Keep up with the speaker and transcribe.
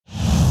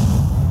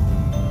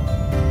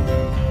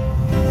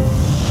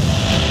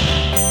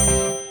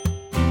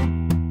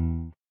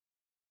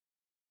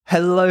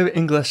Hello,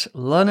 English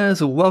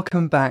learners.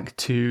 Welcome back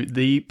to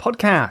the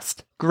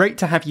podcast. Great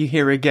to have you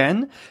here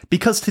again,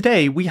 because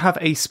today we have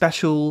a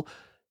special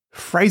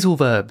phrasal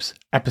verbs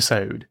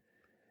episode.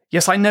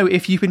 Yes, I know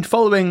if you've been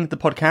following the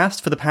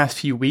podcast for the past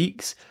few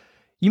weeks,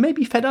 you may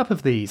be fed up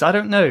of these. I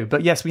don't know.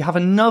 But yes, we have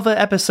another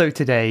episode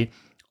today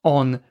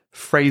on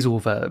phrasal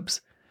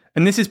verbs.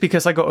 And this is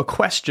because I got a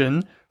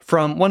question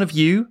from one of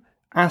you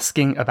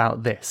asking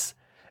about this.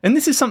 And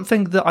this is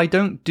something that I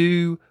don't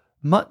do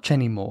much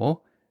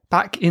anymore.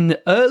 Back in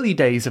the early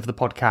days of the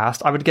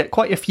podcast, I would get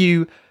quite a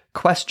few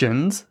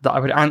questions that I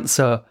would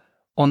answer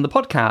on the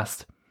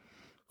podcast.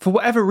 For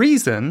whatever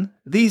reason,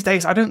 these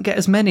days I don't get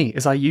as many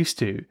as I used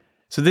to.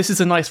 So this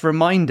is a nice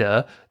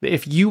reminder that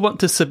if you want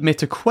to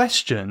submit a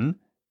question,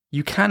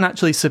 you can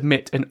actually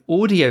submit an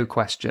audio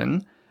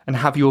question and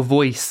have your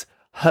voice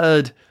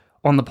heard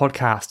on the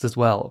podcast as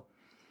well.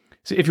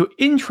 So if you're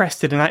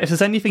interested in that, if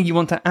there's anything you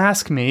want to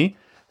ask me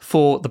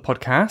for the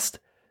podcast,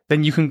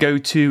 then you can go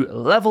to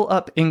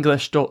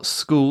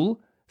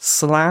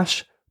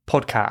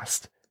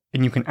levelupenglish.school/podcast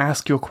and you can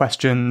ask your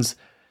questions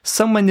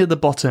somewhere near the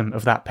bottom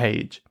of that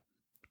page.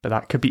 But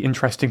that could be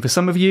interesting for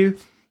some of you.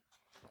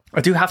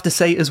 I do have to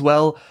say as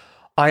well,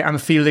 I am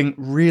feeling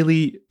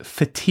really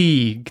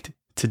fatigued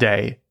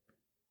today.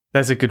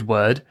 There's a good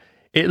word.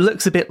 It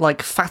looks a bit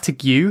like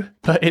fatigue,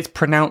 but it's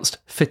pronounced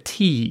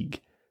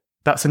fatigue.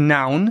 That's a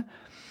noun.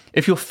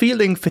 If you're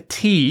feeling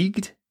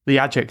fatigued, the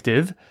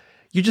adjective,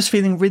 you're just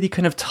feeling really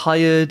kind of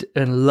tired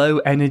and low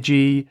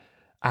energy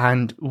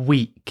and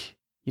weak.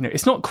 You know,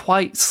 it's not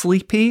quite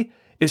sleepy,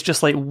 it's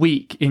just like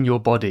weak in your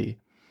body.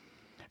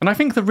 And I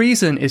think the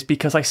reason is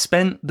because I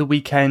spent the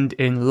weekend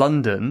in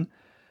London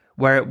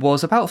where it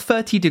was about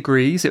 30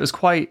 degrees. It was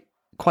quite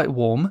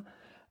warm.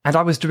 And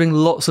I was doing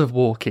lots of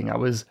walking. I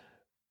was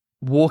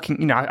walking,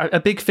 you know, a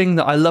big thing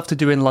that I love to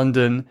do in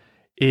London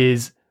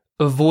is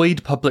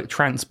avoid public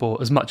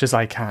transport as much as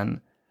I can.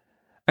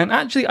 And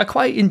actually, I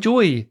quite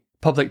enjoy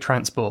public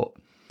transport.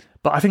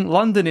 But I think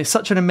London is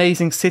such an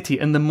amazing city,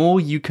 and the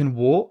more you can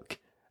walk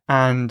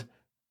and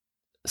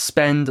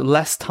spend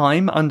less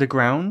time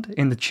underground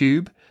in the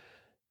tube,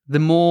 the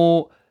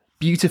more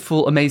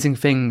beautiful, amazing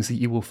things that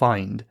you will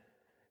find.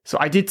 So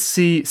I did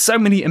see so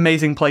many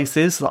amazing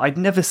places that I'd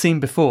never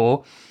seen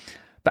before,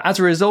 but as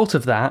a result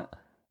of that,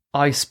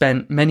 I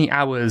spent many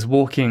hours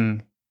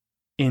walking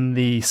in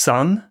the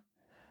sun,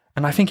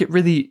 and I think it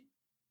really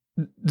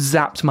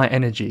zapped my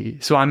energy.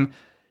 So I'm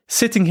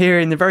sitting here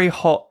in the very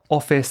hot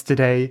office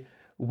today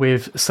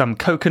with some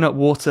coconut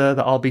water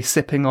that I'll be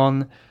sipping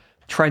on,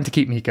 trying to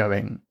keep me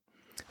going.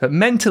 But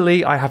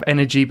mentally, I have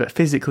energy, but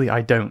physically, I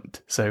don't.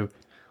 So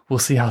we'll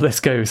see how this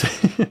goes.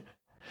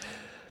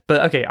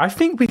 But okay, I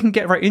think we can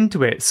get right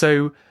into it.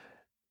 So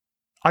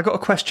I got a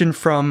question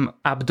from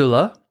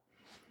Abdullah,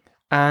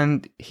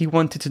 and he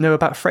wanted to know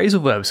about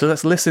phrasal verbs. So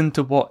let's listen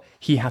to what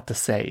he had to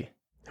say.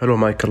 Hello,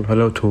 Michael.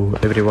 Hello to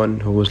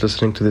everyone who was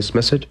listening to this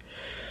message.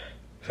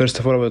 First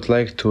of all, I would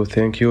like to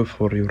thank you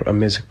for your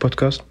amazing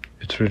podcast.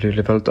 It really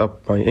leveled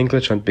up my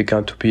English and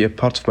began to be a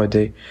part of my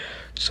day.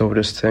 So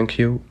just thank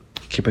you.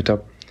 Keep it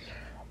up.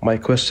 My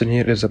question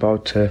here is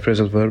about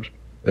phrasal verbs.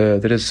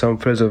 There is some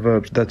phrasal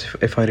verbs that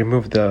if I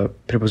remove the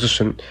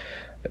preposition,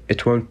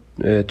 it won't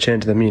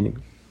change the meaning.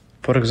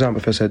 For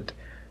example, if I said,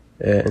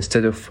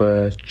 instead of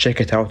check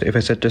it out, if I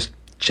said just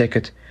check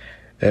it,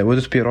 would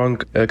it be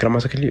wrong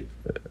grammatically?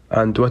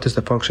 And what is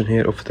the function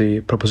here of the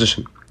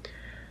preposition?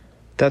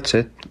 That's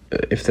it.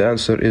 If the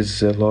answer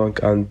is long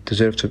and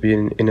deserves to be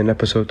in an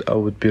episode, I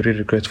would be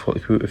really grateful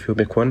if you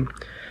make one.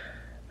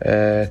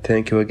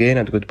 Thank you again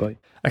and goodbye.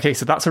 Okay,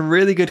 so that's a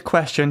really good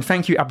question.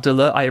 Thank you,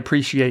 Abdullah. I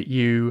appreciate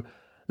you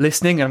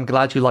listening, and I'm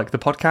glad you like the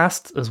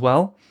podcast as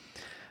well.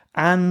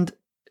 And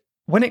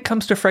when it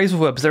comes to phrasal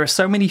verbs, there are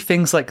so many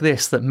things like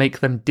this that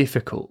make them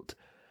difficult.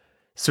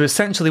 So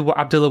essentially what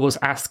Abdullah was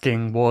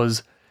asking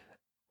was,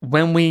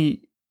 when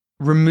we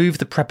remove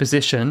the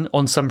preposition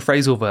on some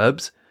phrasal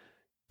verbs,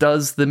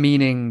 does the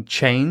meaning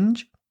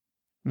change?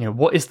 You know,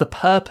 what is the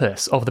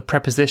purpose of the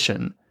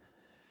preposition?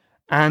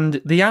 And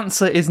the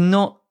answer is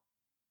not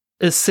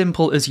as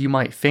simple as you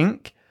might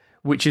think,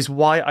 which is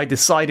why I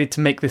decided to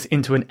make this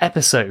into an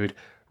episode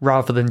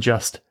rather than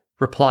just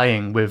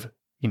replying with,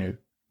 you know,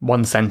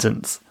 one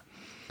sentence.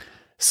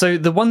 So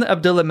the one that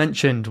Abdullah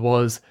mentioned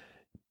was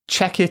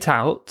check it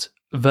out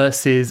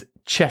versus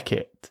check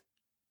it.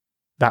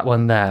 That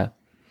one there.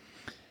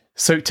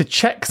 So to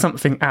check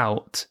something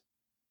out,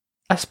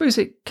 I suppose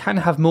it can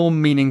have more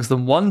meanings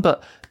than one,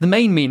 but the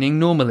main meaning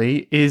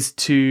normally is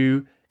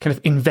to kind of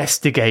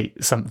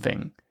investigate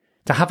something,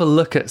 to have a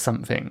look at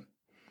something.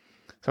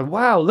 So,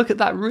 wow, look at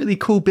that really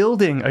cool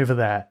building over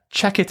there.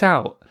 Check it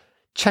out.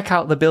 Check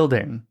out the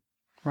building,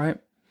 right?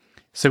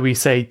 So we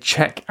say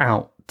check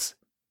out.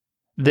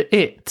 The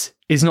it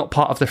is not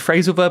part of the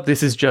phrasal verb.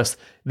 This is just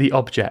the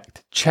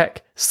object.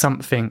 Check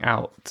something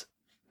out.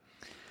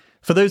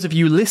 For those of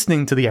you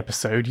listening to the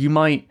episode, you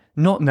might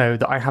not know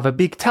that I have a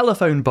big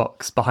telephone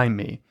box behind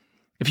me.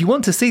 If you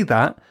want to see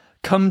that,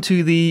 come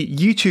to the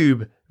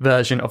YouTube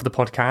version of the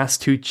podcast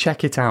to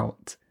check it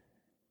out.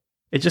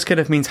 It just kind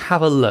of means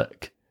have a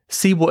look.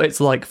 see what it's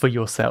like for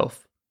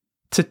yourself.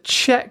 To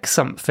check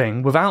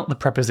something without the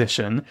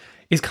preposition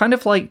is kind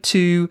of like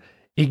to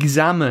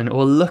examine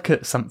or look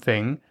at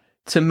something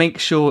to make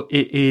sure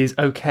it is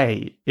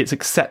okay, it's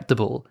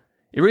acceptable.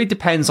 It really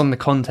depends on the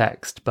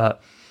context,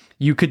 but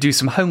you could do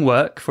some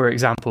homework, for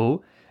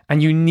example,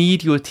 and you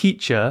need your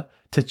teacher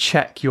to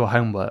check your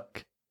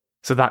homework.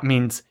 So that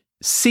means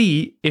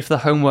see if the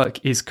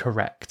homework is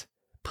correct.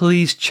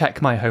 Please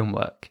check my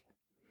homework.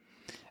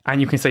 And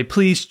you can say,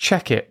 please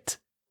check it,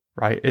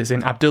 right? As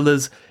in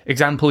Abdullah's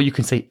example, you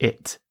can say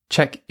it.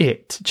 Check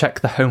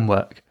the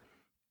homework.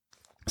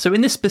 So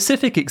in this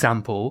specific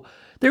example,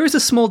 there is a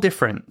small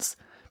difference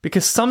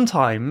because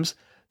sometimes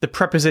the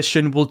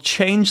preposition will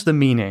change the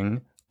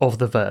meaning of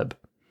the verb.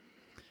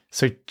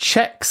 So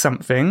check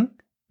something,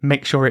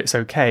 make sure it's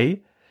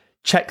okay.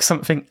 Check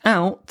something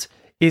out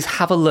is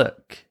have a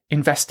look,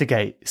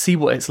 investigate, see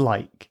what it's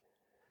like.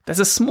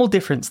 There's a small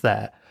difference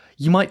there.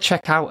 You might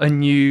check out a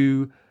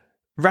new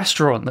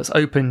restaurant that's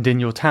opened in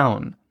your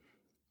town,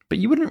 but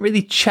you wouldn't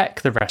really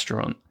check the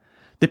restaurant.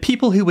 The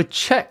people who would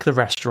check the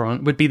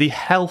restaurant would be the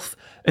health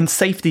and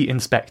safety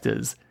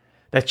inspectors.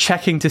 They're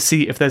checking to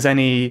see if there's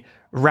any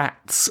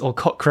rats or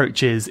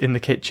cockroaches in the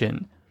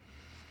kitchen.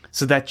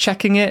 So they're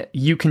checking it,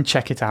 you can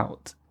check it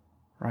out,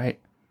 right?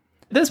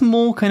 There's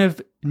more kind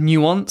of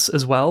nuance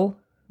as well,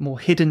 more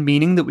hidden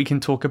meaning that we can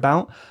talk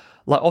about.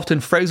 Like often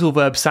phrasal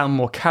verbs sound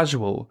more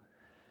casual.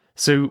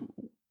 So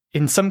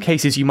in some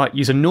cases you might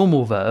use a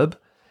normal verb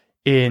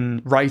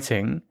in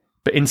writing,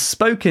 but in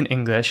spoken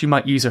English you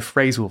might use a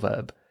phrasal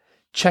verb.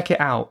 Check it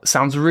out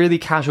sounds really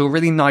casual,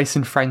 really nice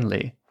and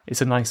friendly.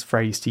 It's a nice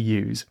phrase to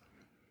use.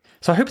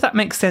 So I hope that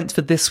makes sense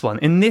for this one.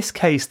 In this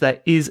case,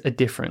 there is a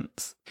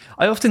difference.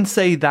 I often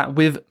say that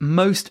with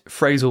most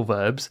phrasal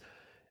verbs,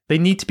 they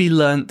need to be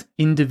learnt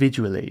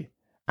individually,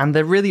 and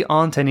there really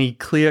aren't any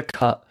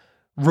clear-cut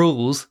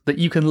rules that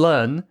you can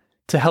learn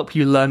to help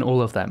you learn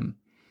all of them.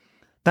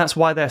 That's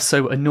why they're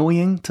so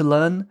annoying to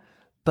learn,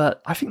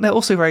 but I think they're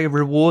also very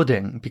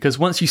rewarding because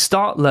once you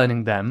start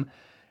learning them,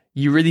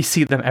 you really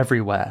see them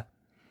everywhere.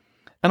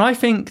 And I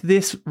think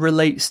this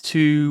relates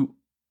to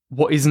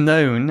what is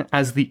known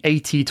as the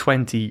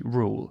 80-20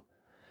 rule.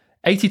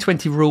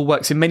 80-20 rule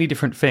works in many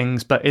different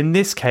things, but in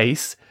this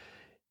case,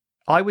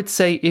 I would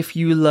say if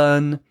you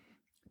learn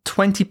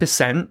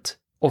 20%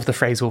 of the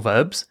phrasal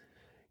verbs,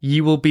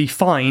 you will be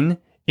fine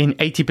in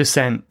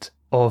 80%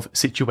 of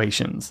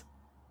situations.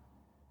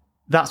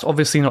 That's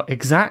obviously not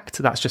exact,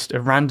 that's just a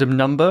random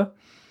number,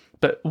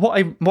 but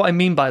what I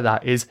mean by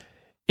that is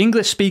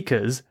English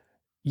speakers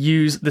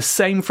use the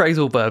same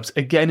phrasal verbs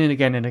again and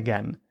again and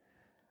again.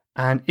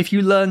 And if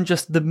you learn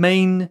just the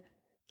main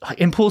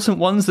important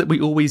ones that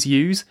we always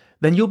use,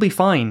 then you'll be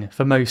fine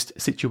for most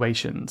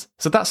situations.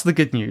 So that's the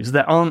good news.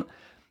 There aren't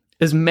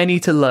as many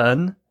to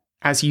learn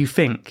as you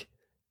think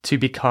to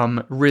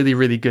become really,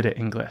 really good at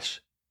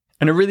English.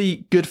 And a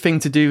really good thing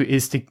to do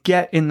is to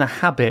get in the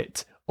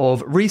habit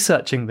of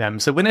researching them.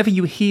 So whenever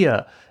you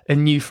hear a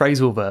new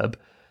phrasal verb,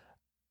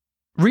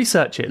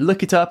 research it,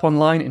 look it up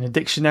online in a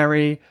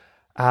dictionary,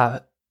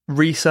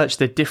 research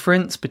the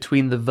difference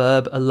between the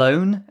verb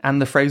alone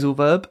and the phrasal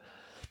verb,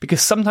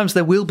 because sometimes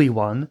there will be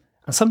one,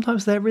 and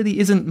sometimes there really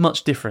isn't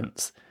much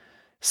difference.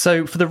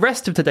 So for the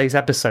rest of today's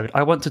episode,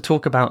 I want to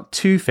talk about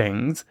two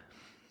things.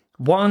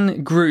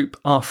 One group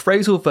are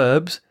phrasal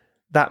verbs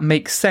that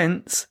make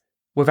sense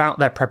without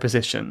their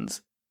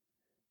prepositions.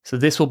 So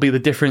this will be the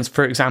difference,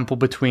 for example,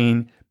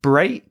 between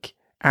break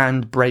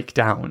and break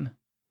down.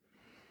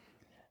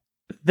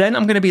 Then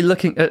I'm going to be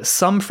looking at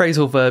some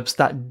phrasal verbs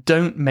that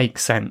don't make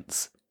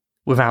sense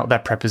without their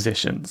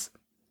prepositions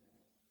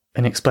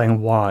and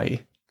explain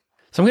why.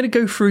 So I'm going to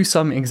go through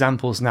some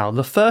examples now.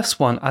 The first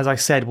one, as I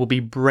said, will be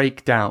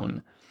break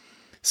down.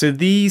 So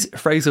these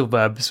phrasal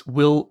verbs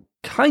will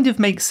kind of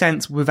make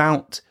sense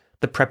without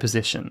the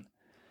preposition.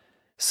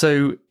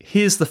 So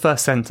here's the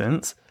first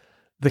sentence.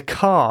 The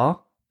car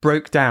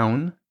broke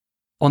down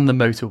on the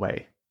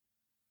motorway.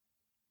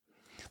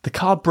 The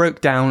car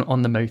broke down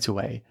on the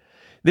motorway.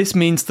 This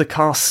means the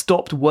car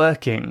stopped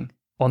working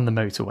on the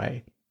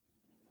motorway.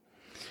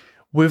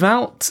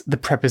 Without the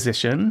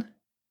preposition,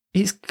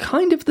 it's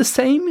kind of the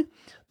same.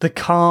 The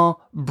car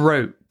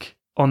broke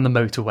on the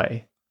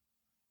motorway.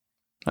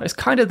 It's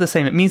kind of the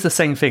same. It means the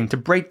same thing. To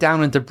break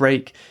down and to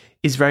break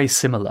is very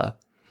similar.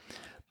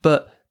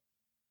 But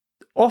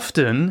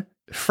often,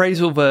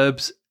 phrasal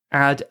verbs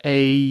add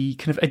a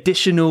kind of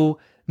additional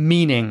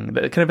meaning,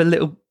 kind of a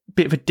little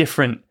bit of a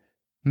different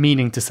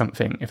meaning to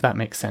something, if that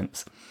makes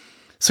sense.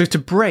 So to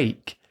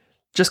break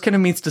just kind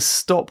of means to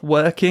stop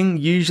working,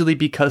 usually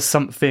because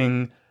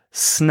something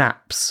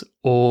snaps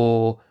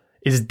or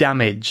is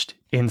damaged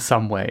in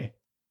some way.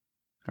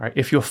 All right.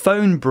 If your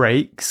phone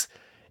breaks,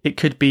 it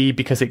could be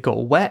because it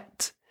got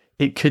wet.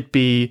 It could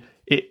be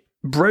it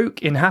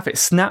broke in half, it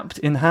snapped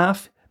in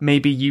half.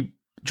 Maybe you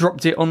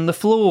dropped it on the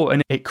floor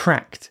and it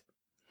cracked.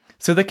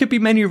 So there could be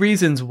many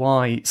reasons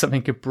why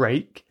something could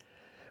break.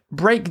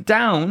 Break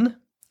down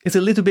is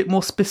a little bit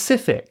more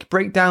specific.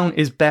 Breakdown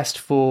is best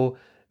for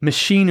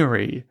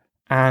machinery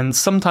and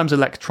sometimes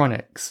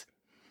electronics.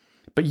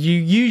 but you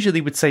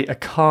usually would say a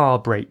car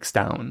breaks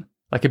down,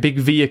 like a big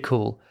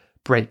vehicle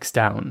breaks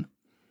down.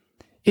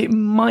 It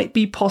might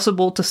be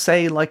possible to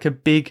say like a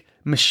big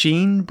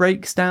machine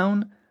breaks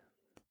down,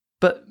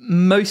 but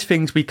most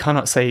things we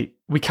cannot say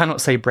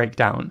break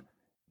down.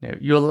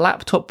 Your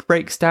laptop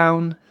breaks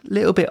down, a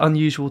little bit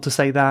unusual to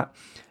say that.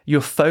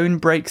 Your phone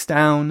breaks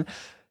down,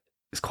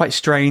 it's quite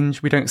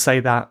strange, we don't say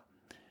that.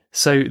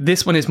 So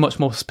this one is much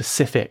more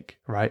specific,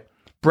 right?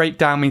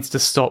 Breakdown means to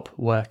stop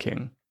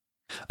working.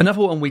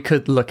 Another one we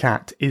could look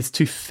at is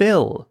to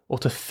fill or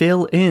to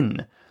fill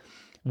in.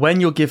 When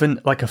you're given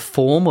like a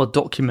form or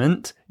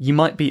document, you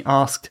might be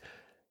asked,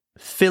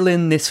 fill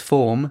in this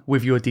form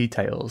with your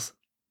details.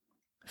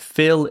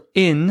 Fill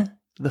in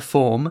the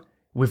form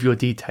with your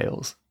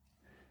details.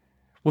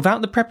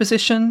 Without the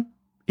preposition,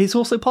 it's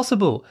also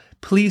possible.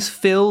 Please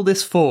fill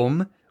this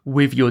form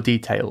with your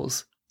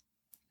details.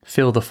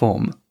 Fill the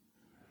form.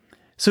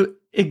 So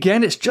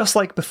again, it's just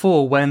like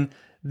before when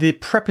the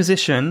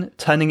preposition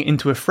turning it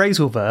into a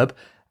phrasal verb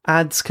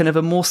adds kind of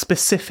a more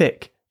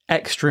specific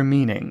extra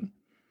meaning.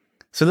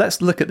 So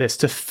let's look at this.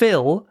 To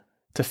fill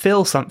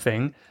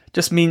something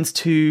just means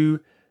to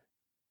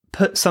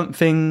put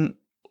something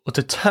or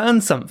to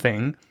turn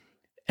something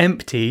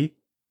empty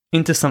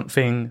into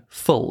something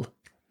full.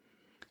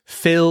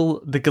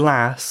 Fill the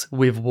glass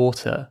with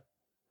water.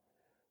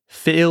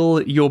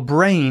 Fill your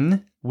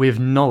brain with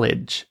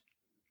knowledge.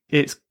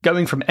 It's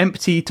going from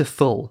empty to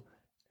full.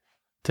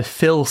 To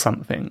fill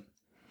something.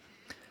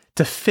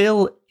 To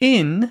fill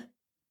in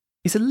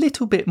is a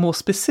little bit more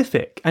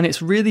specific, and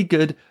it's really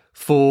good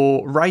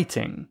for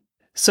writing.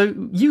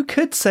 So you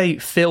could say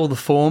fill the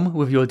form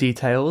with your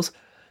details,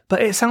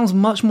 but it sounds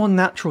much more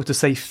natural to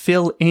say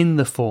fill in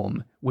the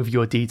form with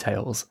your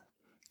details,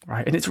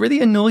 right? And it's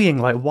really annoying,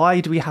 like why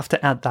do we have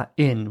to add that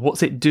in?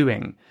 What's it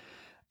doing?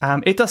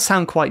 It does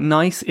sound quite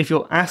nice if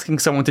you're asking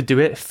someone to do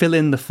it, fill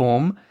in the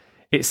form.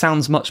 It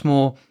sounds much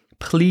more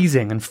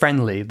pleasing and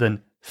friendly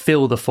than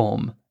fill the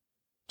form.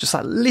 Just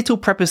that little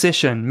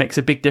preposition makes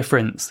a big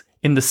difference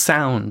in the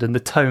sound and the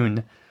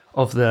tone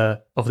of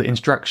the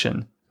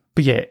instruction.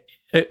 But yeah,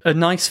 a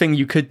nice thing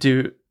you could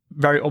do,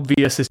 very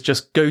obvious, is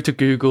just go to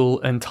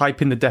Google and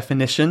type in the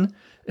definition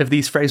of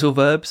these phrasal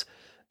verbs,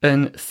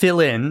 and fill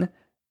in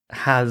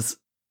has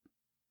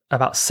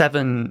about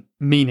 7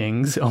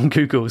 meanings on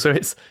Google, so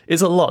it's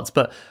a lot,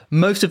 but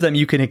most of them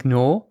you can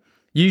ignore.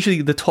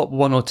 Usually the top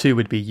 1 or 2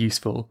 would be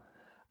useful.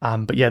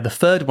 But yeah, the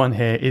third one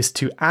here is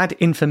to add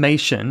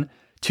information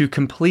to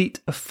complete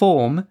a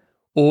form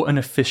or an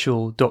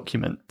official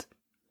document.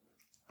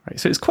 Right,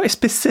 so it's quite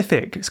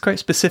specific. It's quite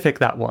specific,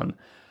 that one.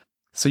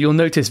 So you'll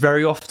notice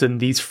very often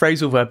these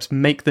phrasal verbs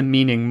make the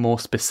meaning more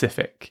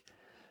specific.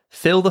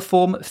 Fill the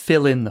form,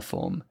 fill in the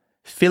form.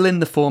 Fill in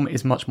the form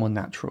is much more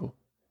natural,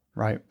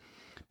 right?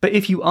 But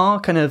if you are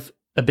kind of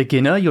a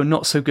beginner, you're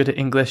not so good at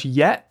English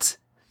yet,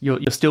 you're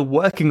still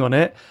working on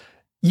it,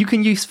 you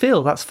can use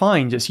fill, that's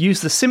fine. Just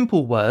use the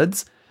simple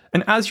words,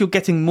 and as you're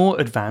getting more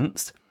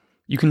advanced,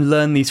 you can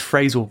learn these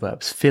phrasal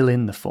verbs, fill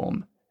in the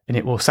form, and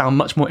it will sound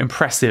much more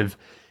impressive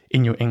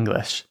in your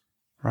English,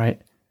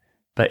 right?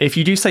 But if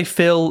you do say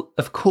fill,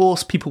 of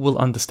course people will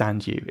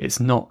understand you. It's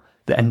not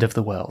the end of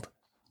the world.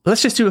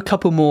 Let's just do a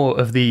couple more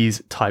of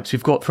these types.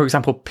 We've got, for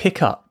example,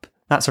 pick up.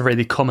 That's a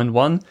really common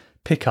one,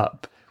 pick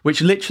up,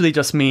 which literally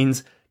just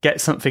means get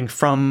something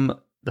from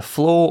the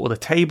floor or the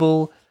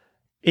table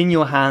in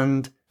your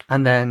hand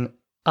and then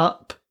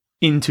up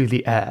into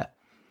the air.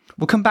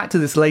 We'll come back to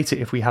this later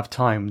if we have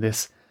time,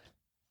 this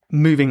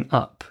moving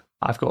up.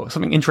 I've got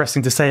something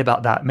interesting to say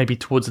about that maybe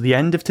towards the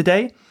end of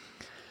today.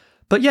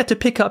 But yeah, to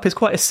pick up is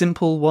quite a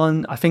simple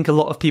one. I think a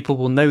lot of people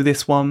will know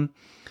this one.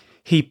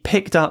 He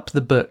picked up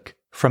the book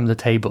from the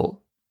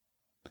table.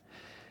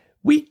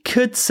 We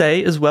could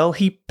say as well,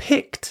 he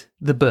picked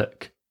the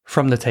book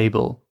from the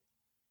table.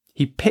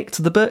 He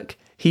picked the book,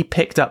 he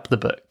picked up the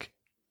book.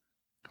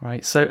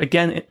 Right, so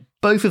again,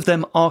 both of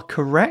them are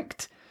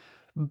correct,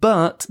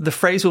 but the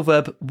phrasal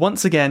verb,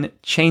 once again,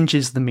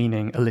 changes the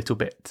meaning a little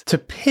bit. To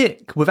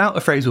pick without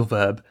a phrasal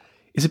verb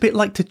is a bit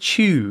like to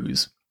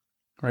choose.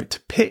 Right, to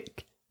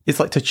pick is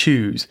like to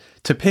choose.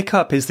 To pick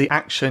up is the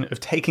action of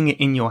taking it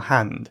in your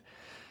hand.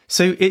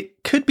 So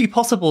it could be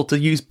possible to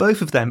use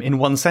both of them in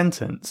one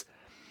sentence.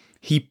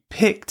 He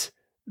picked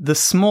the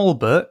small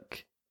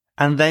book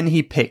and then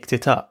he picked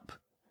it up,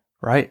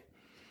 right?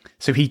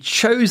 So he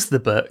chose the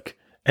book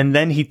and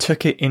then he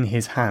took it in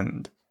his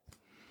hand.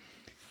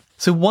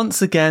 So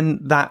once again,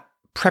 that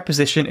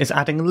preposition is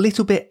adding a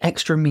little bit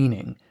extra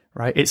meaning,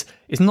 right? It's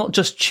not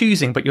just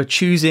choosing, but you're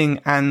choosing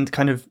and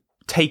kind of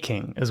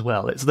taking as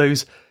well. It's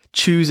those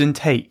choose and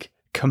take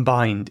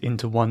combined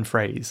into one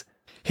phrase.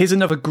 Here's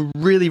another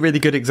really, really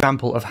good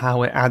example of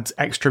how it adds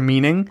extra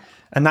meaning,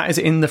 and that is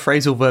in the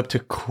phrasal verb to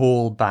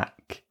call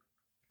back.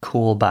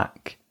 Call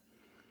back.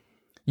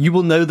 You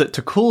will know that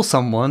to call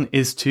someone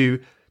is to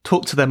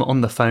talk to them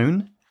on the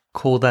phone,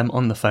 call them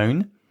on the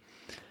phone.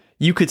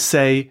 You could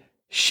say,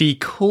 she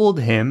called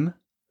him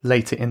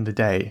later in the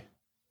day.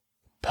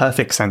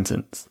 Perfect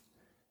sentence.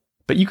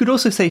 But you could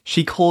also say,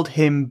 she called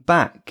him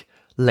back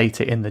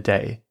later in the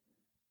day.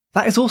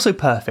 That is also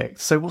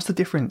perfect. So what's the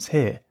difference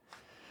here?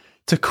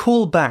 To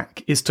call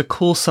back is to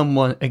call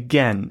someone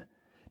again.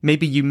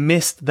 Maybe you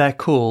missed their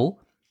call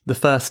the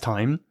first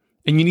time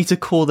and you need to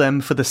call them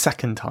for the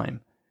second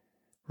time,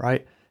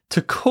 right?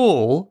 To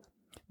call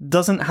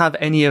doesn't have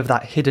any of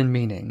that hidden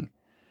meaning.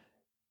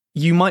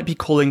 You might be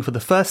calling for the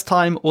first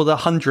time or the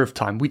 100th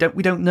time. We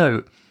don't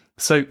know.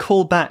 So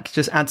call back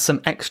just adds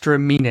some extra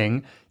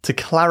meaning to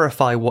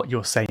clarify what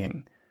you're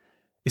saying.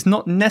 It's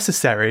not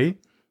necessary,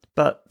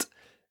 but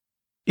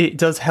it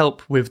does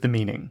help with the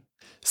meaning.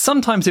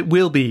 Sometimes it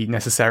will be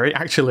necessary,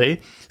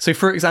 actually. So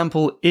for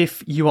example,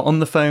 if you are on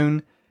the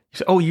phone, you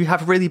say, oh, you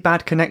have really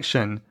bad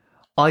connection.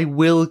 I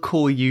will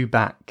call you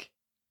back.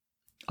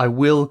 I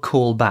will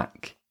call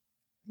back.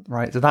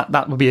 Right? So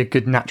that would be a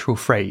good natural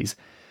phrase.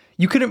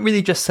 You couldn't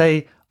really just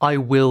say, I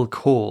will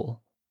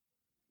call.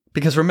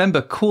 Because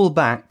remember, call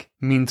back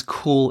means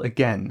call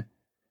again.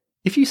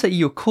 If you say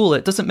you'll call,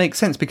 it doesn't make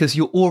sense because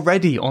you're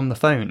already on the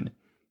phone.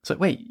 So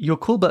wait, you're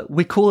cool, but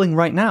we're calling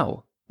right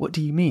now. What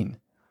do you mean?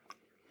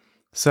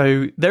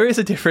 So there is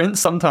a difference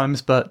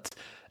sometimes, but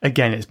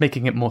again, it's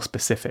making it more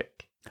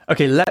specific.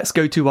 Okay, let's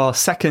go to our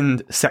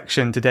second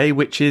section today,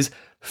 which is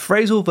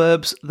phrasal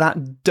verbs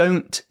that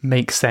don't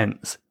make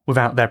sense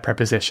without their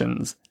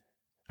prepositions.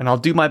 And I'll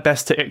do my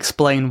best to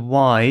explain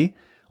why,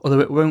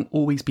 although it won't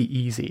always be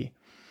easy.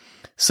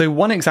 So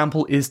one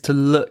example is to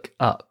look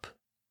up.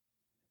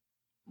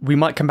 We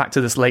might come back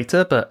to this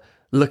later, but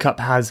look up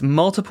has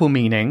multiple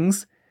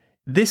meanings.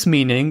 This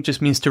meaning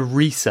just means to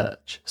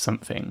research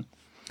something.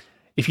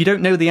 If you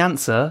don't know the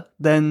answer,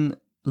 then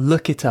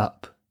look it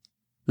up.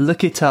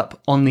 Look it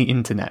up on the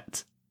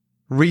internet.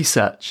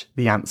 Research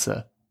the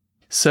answer.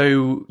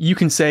 So you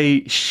can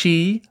say,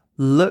 she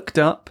looked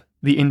up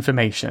the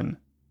information.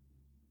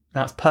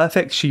 That's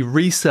perfect. She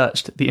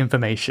researched the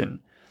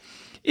information.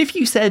 If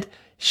you said,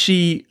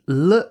 she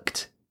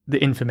looked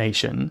the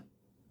information,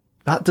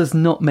 that does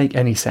not make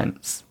any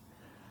sense.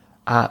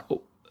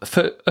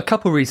 For a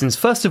couple reasons.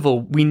 First of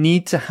all, we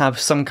need to have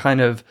some kind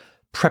of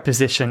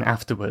preposition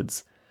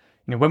afterwards.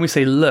 You know, when we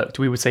say looked,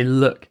 we would say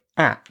look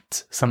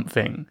at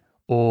something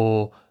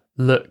or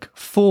look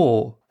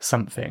for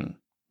something.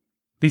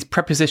 These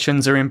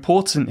prepositions are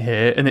important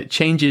here and it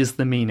changes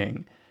the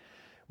meaning.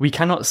 We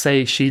cannot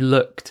say she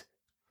looked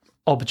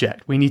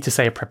object. We need to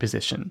say a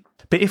preposition.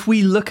 But if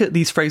we look at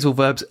these phrasal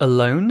verbs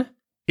alone,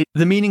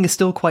 the meaning is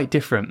still quite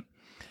different.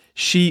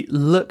 She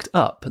looked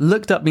up.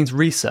 Looked up means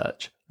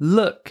research.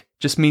 Look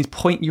just means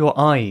point your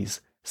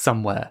eyes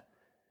somewhere.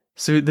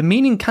 So the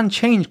meaning can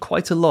change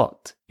quite a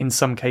lot in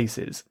some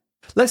cases.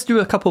 Let's do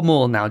a couple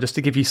more now, just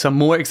to give you some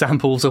more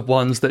examples of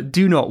ones that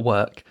do not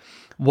work.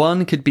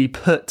 One could be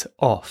put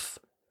off.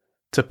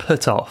 To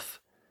put off.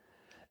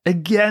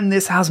 Again,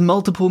 this has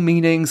multiple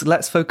meanings.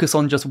 Let's focus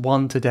on just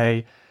one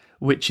today,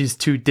 which is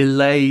to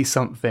delay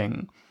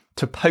something,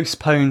 to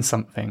postpone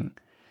something.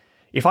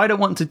 If I don't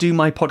want to do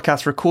my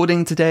podcast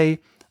recording today,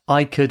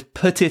 I could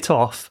put it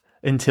off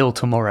until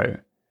tomorrow.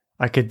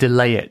 I could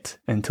delay it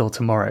until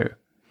tomorrow.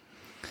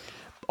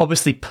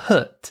 Obviously,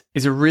 put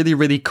is a really,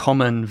 really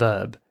common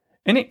verb,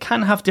 and it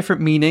can have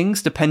different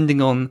meanings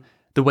depending on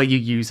the way you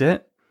use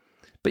it.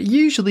 But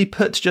usually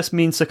put just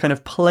means to kind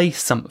of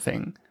place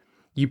something.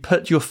 You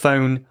put your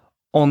phone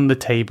on the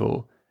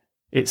table.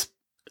 It's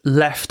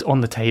left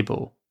on the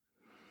table.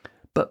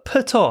 But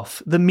put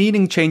off, the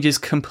meaning changes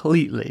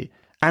completely.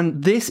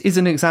 And this is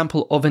an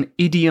example of an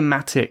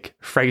idiomatic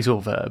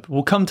phrasal verb.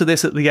 We'll come to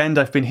this at the end.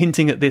 I've been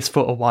hinting at this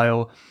for a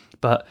while.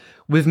 But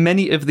with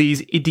many of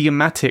these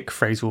idiomatic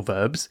phrasal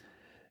verbs,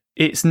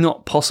 it's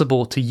not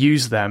possible to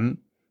use them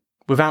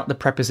without the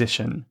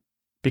preposition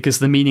because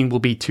the meaning will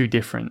be too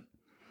different.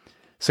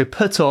 So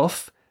put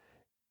off,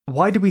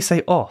 why do we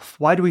say off?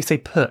 Why do we say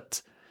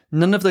put?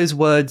 None of those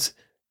words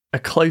are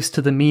close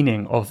to the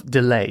meaning of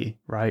delay,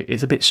 right?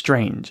 It's a bit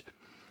strange.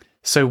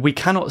 So we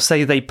cannot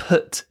say they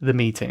put the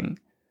meeting.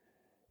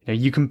 You know,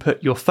 you can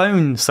put your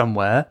phone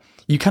somewhere.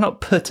 You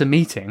cannot put a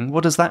meeting.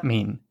 What does that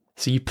mean?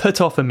 So you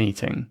put off a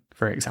meeting,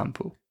 for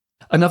example.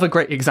 Another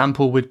great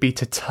example would be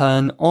to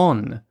turn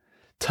on.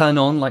 Turn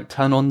on, like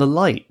turn on the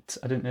light.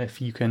 I don't know if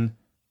you can...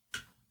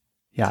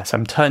 Yeah, so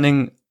I'm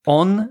turning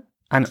on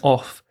and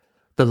off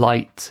the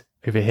light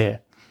over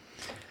here.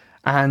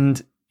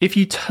 And if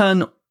you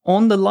turn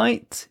on the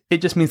light,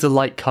 it just means the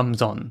light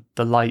comes on.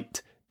 The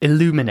light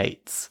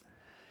illuminates.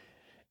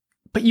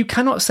 But you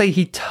cannot say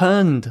he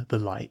turned the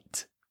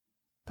light.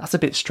 That's a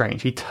bit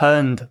strange. He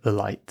turned the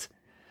light.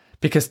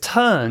 Because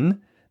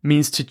turn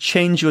means to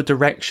change your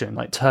direction,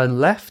 like turn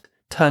left,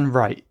 turn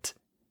right.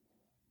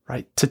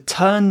 Right? To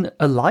turn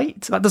a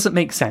light, that doesn't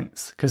make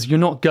sense because you're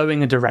not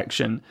going a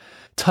direction.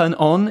 Turn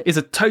on is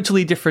a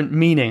totally different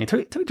meaning, a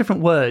totally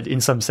different word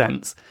in some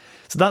sense.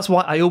 So that's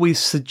why I always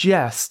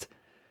suggest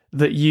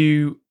that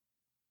you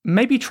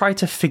maybe try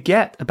to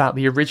forget about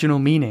the original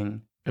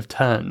meaning of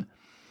turn.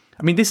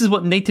 I mean, this is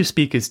what native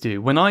speakers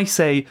do. When I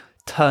say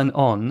turn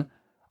on,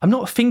 I'm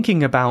not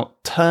thinking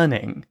about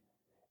turning.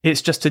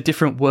 It's just a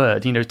different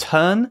word. You know,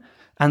 turn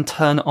and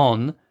turn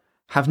on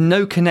have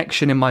no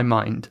connection in my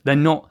mind. They're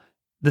not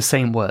the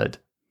same word.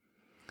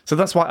 So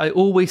that's why I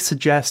always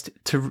suggest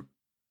to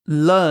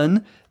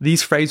learn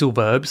these phrasal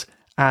verbs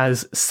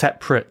as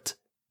separate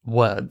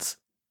words.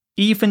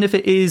 Even if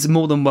it is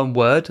more than one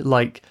word,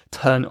 like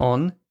turn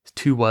on,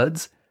 2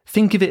 words,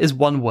 think of it as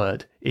one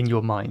word in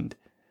your mind.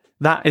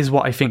 That is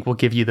what I think will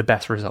give you the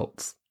best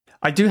results.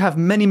 I do have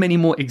many, many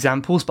more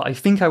examples, but I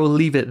think I will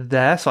leave it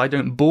there so I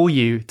don't bore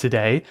you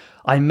today.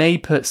 I may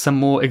put some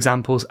more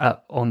examples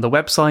up on the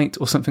website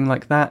or something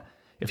like that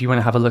if you want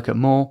to have a look at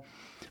more.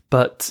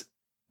 But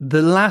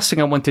the last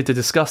thing I wanted to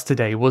discuss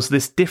today was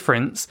this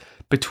difference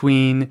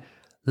between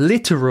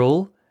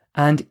literal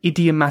and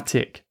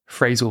idiomatic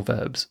phrasal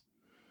verbs.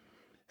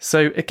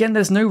 So again,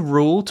 there's no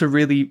rule to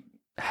really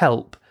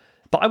help,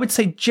 but I would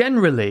say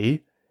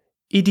generally,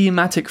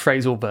 idiomatic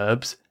phrasal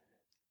verbs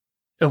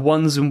are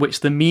ones in which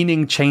the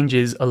meaning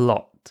changes a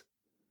lot.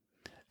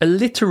 A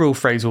literal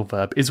phrasal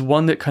verb is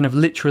one that kind of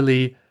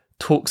literally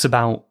talks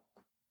about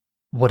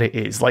what it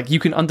is. Like you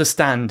can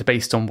understand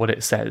based on what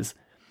it says.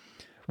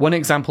 One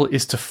example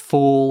is to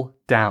fall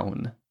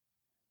down.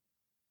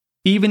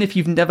 Even if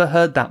you've never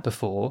heard that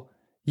before,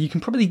 you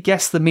can probably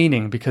guess the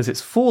meaning because it's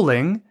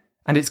falling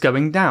and it's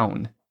going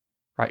down.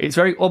 Right? It's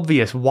very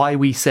obvious why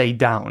we say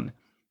down.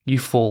 You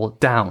fall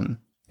down.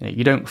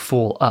 You don't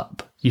fall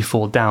up, you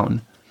fall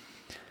down.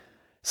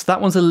 So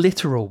that one's a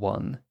literal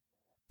one.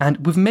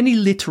 And with many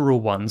literal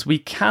ones, we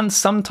can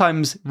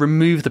sometimes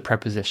remove the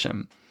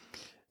preposition.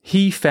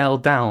 He fell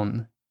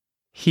down.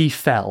 He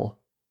fell.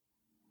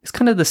 It's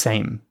kind of the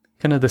same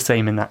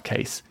in that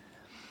case.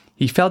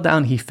 He fell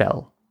down, he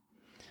fell.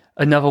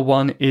 Another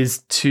one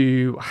is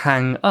to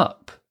hang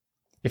up.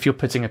 If you're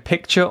putting a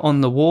picture on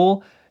the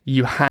wall,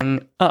 you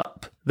hang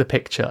up the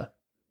picture.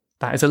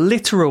 That is a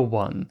literal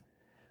one.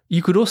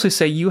 You could also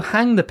say you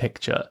hang the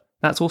picture.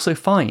 That's also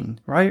fine,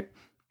 right?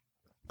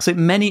 So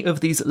many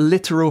of these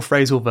literal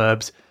phrasal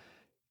verbs,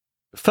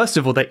 first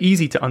of all, they're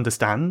easy to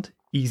understand,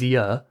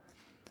 easier,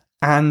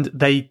 and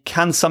they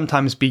can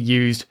sometimes be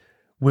used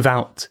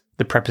without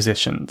the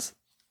prepositions.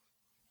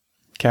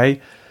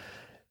 Okay?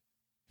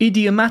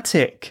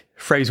 Idiomatic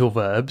phrasal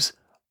verbs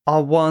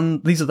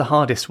these are the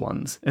hardest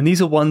ones, and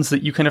these are ones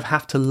that you kind of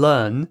have to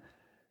learn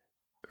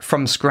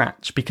from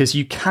scratch because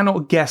you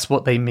cannot guess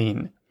what they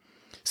mean.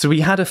 So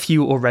we had a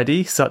few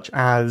already, such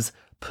as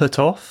put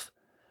off.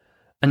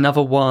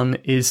 Another one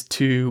is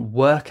to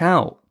work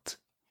out,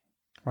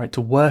 right?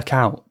 To work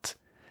out.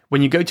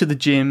 When you go to the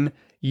gym,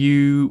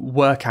 you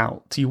work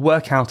out. You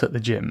work out at the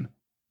gym.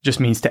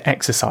 Just means to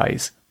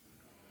exercise.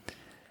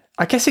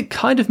 I guess it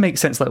kind of makes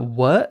sense like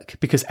work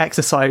because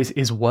exercise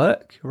is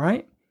work,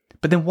 right?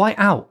 But then why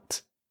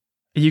out?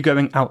 Are you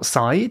going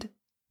outside?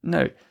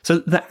 No. So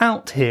the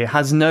out here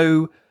has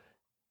no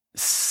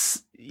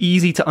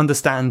easy to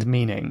understand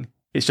meaning.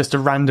 It's just a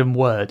random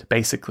word,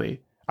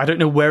 basically. I don't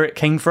know where it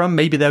came from.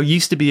 Maybe there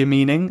used to be a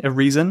meaning, a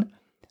reason,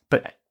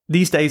 but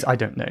these days I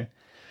don't know.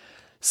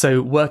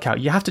 So workout,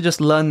 you have to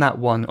just learn that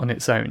one on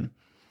its own.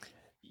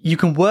 You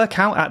can work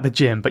out at the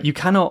gym, but you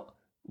cannot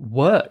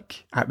work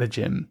at the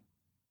gym.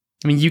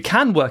 I mean, you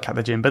can work at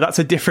the gym, but that's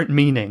a different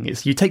meaning.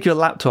 It's you take your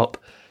laptop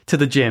to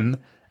the gym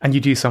and you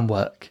do some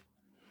work.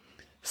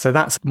 So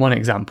that's one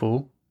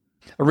example.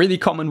 A really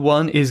common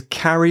one is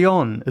carry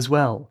on as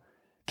well.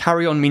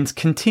 Carry on means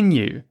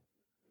continue.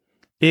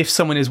 If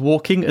someone is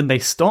walking and they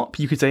stop,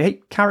 you could say,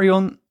 hey, carry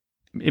on.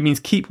 It means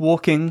keep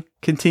walking,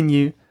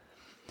 continue.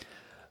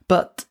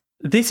 But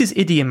this is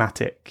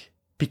idiomatic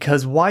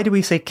because why do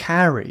we say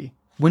carry?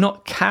 We're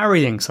not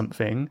carrying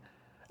something.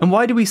 And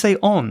why do we say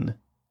on?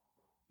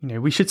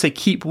 We should say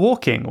keep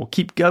walking or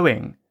keep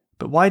going.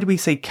 But why do we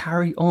say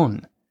carry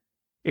on?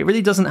 It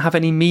really doesn't have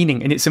any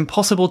meaning, and it's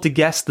impossible to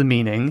guess the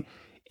meaning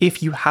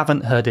if you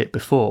haven't heard it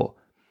before.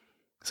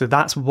 So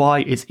that's why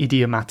it's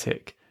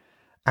idiomatic.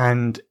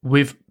 And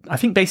with, I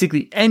think,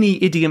 basically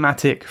any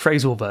idiomatic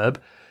phrasal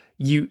verb,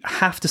 you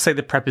have to say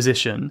the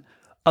preposition.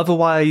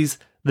 Otherwise,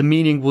 the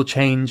meaning will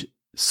change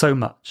so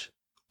much,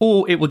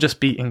 or it will just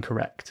be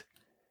incorrect.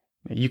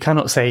 You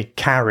cannot say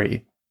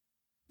carry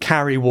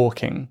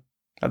walking.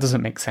 That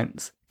doesn't make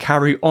sense.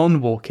 Carry on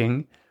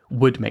walking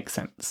would make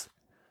sense.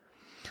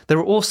 There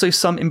are also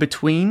some in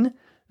between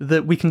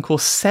that we can call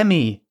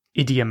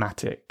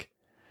semi-idiomatic,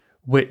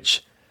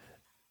 which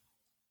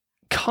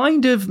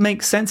kind of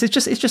makes sense. It's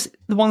just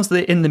the ones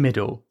that are in the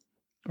middle,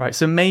 right?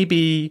 So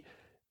maybe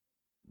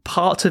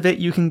part of it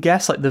you can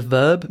guess, like the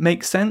verb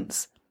makes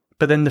sense,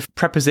 but then the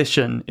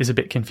preposition is a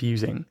bit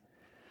confusing.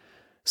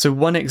 So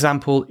one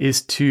example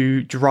is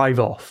to drive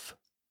off.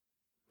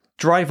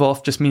 Drive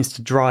off just means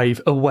to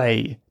drive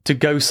away, to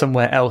go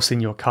somewhere else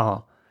in your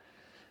car.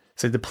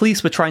 So the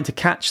police were trying to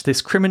catch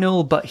this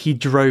criminal, but he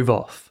drove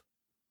off.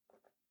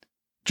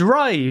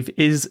 Drive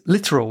is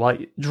literal,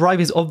 like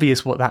drive is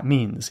obvious what that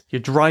means.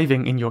 You're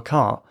driving in your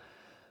car.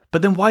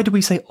 But then why do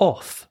we say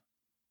off?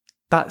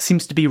 That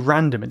seems to be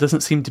random. It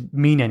doesn't seem to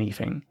mean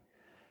anything.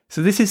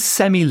 So this is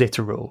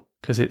semi-literal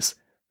because it's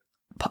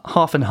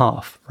half and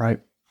half, right?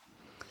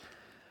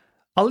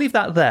 I'll leave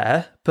that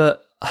there,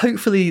 but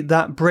hopefully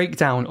that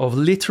breakdown of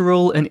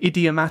literal and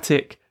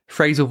idiomatic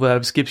phrasal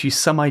verbs gives you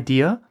some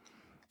idea.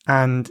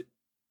 And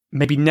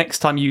maybe next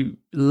time you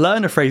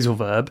learn a phrasal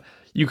verb,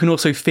 you can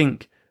also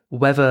think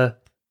whether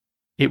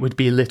it would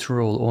be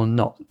literal or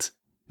not.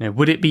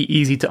 Would it be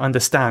easy to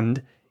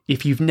understand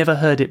if you've never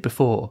heard it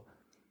before?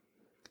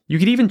 You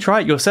could even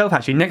try it yourself,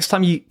 actually. Next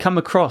time you come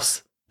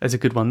across, there's a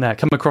good one there.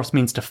 Come across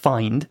means to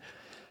find.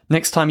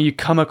 Next time you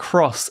come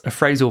across a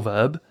phrasal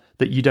verb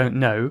that you don't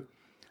know,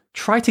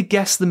 try to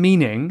guess the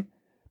meaning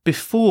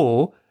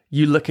before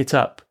you look it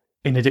up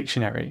in a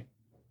dictionary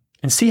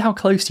and see how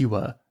close you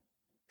were.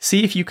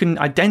 See if you can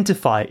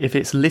identify if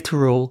it's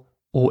literal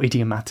or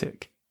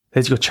idiomatic.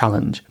 There's your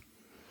challenge.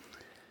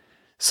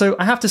 So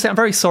I have to say, I'm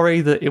very sorry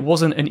that it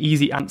wasn't an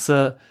easy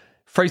answer.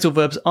 Phrasal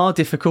verbs are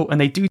difficult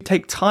and they do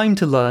take time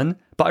to learn,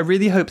 but I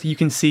really hope that you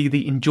can see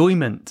the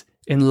enjoyment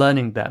in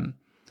learning them.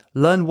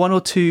 Learn one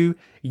or two,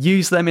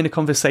 use them in a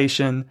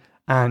conversation,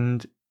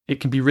 and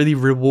it can be really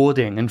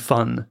rewarding and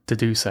fun to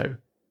do so.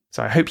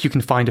 So I hope you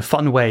can find a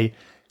fun way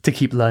to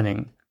keep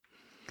learning.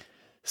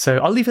 So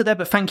I'll leave it there,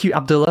 but thank you,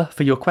 Abdullah,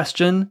 for your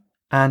question.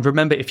 And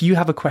remember, if you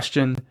have a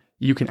question,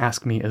 you can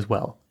ask me as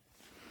well.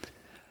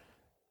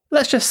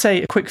 Let's just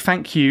say a quick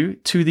thank you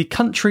to the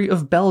country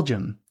of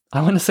Belgium.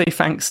 I want to say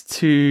thanks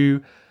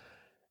to,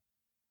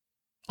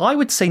 I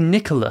would say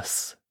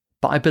Nicholas,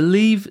 but I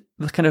believe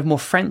the kind of more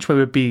French way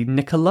would be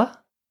Nicolas.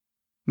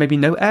 Maybe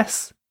no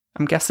S,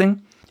 I'm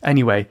guessing.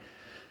 Anyway,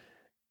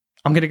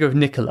 I'm going to go with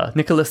Nicolas.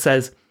 Nicolas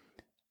says,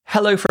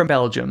 "Hello from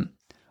Belgium.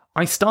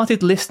 I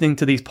started listening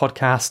to these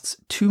podcasts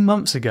 2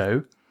 months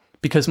ago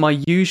because my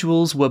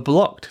usuals were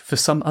blocked for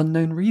some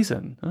unknown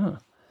reason.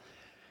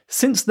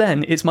 Since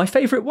then, it's my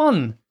favourite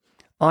one.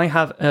 I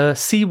have a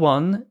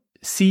C1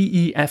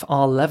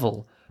 CEFR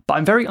level, but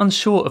I'm very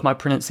unsure of my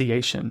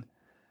pronunciation.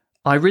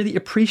 I really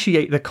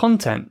appreciate the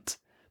content.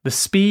 The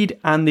speed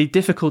and the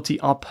difficulty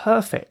are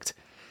perfect.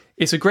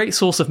 It's a great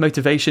source of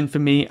motivation for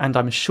me, and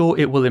I'm sure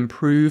it will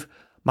improve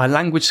my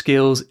language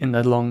skills in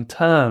the long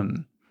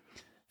term."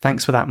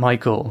 Thanks for that,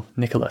 Michael.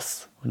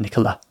 Nicholas. Or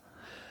Nicola.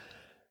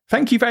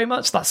 Thank you very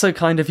much. That's so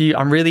kind of you.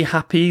 I'm really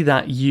happy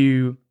that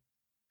you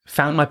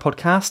found my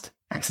podcast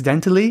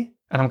accidentally,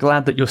 and I'm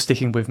glad that you're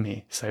sticking with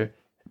me. So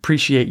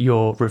appreciate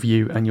your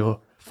review and your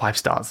 5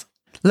 stars.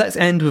 Let's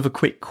end with a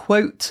quick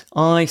quote.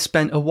 I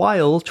spent a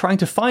while trying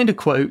to find a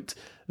quote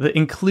that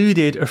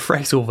included a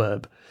phrasal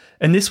verb,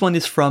 and this one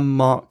is from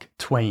Mark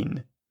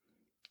Twain.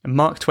 And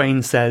Mark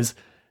Twain says,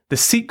 "The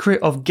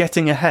secret of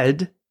getting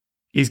ahead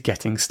is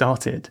getting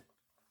started."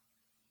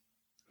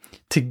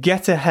 To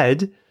get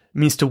ahead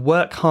means to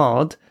work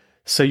hard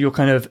so you're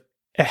kind of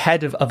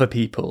ahead of other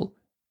people,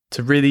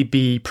 to really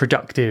be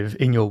productive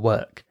in your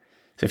work.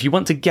 So if you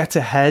want to get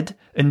ahead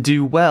and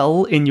do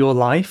well in your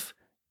life,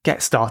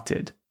 get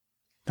started.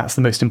 That's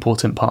the most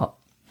important part.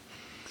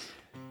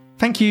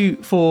 Thank you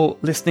for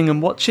listening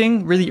and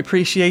watching. Really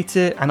appreciate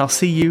it. And I'll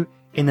see you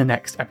in the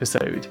next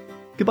episode.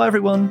 Goodbye,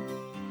 everyone.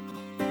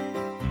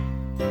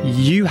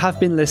 You have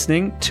been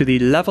listening to the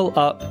Level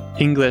Up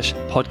English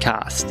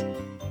podcast.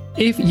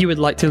 If you would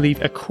like to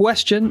leave a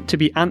question to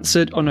be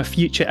answered on a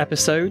future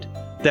episode,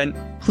 then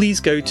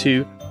please go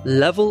to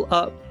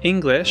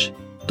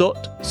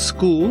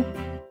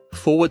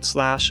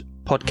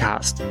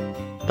levelupenglish.school/podcast.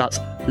 That's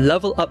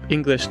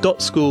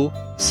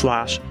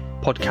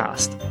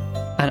levelupenglish.school/podcast.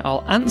 And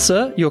I'll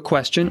answer your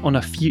question on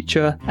a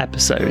future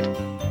episode.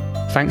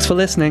 Thanks for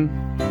listening.